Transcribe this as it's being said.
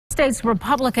state's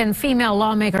Republican female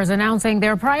lawmakers announcing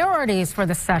their priorities for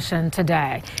the session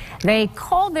today. They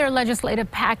called their legislative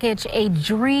package a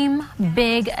Dream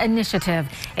Big initiative.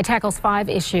 It tackles 5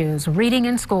 issues: reading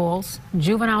in schools,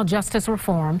 juvenile justice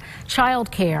reform, child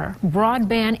care,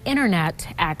 broadband internet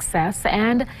access,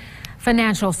 and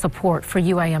financial support for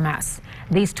UAMS.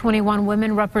 These 21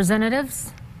 women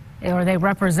representatives, they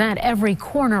represent every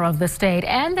corner of the state,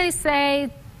 and they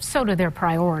say so do their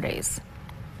priorities.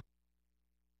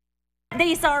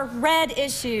 These are red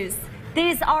issues.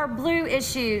 These are blue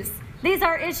issues. These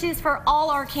are issues for all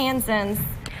Arkansans.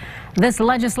 This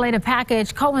legislative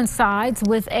package coincides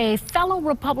with a fellow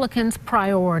Republican's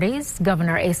priorities,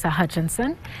 Governor Asa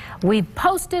Hutchinson. We've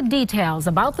posted details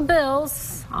about the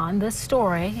bills on this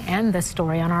story and this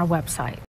story on our website.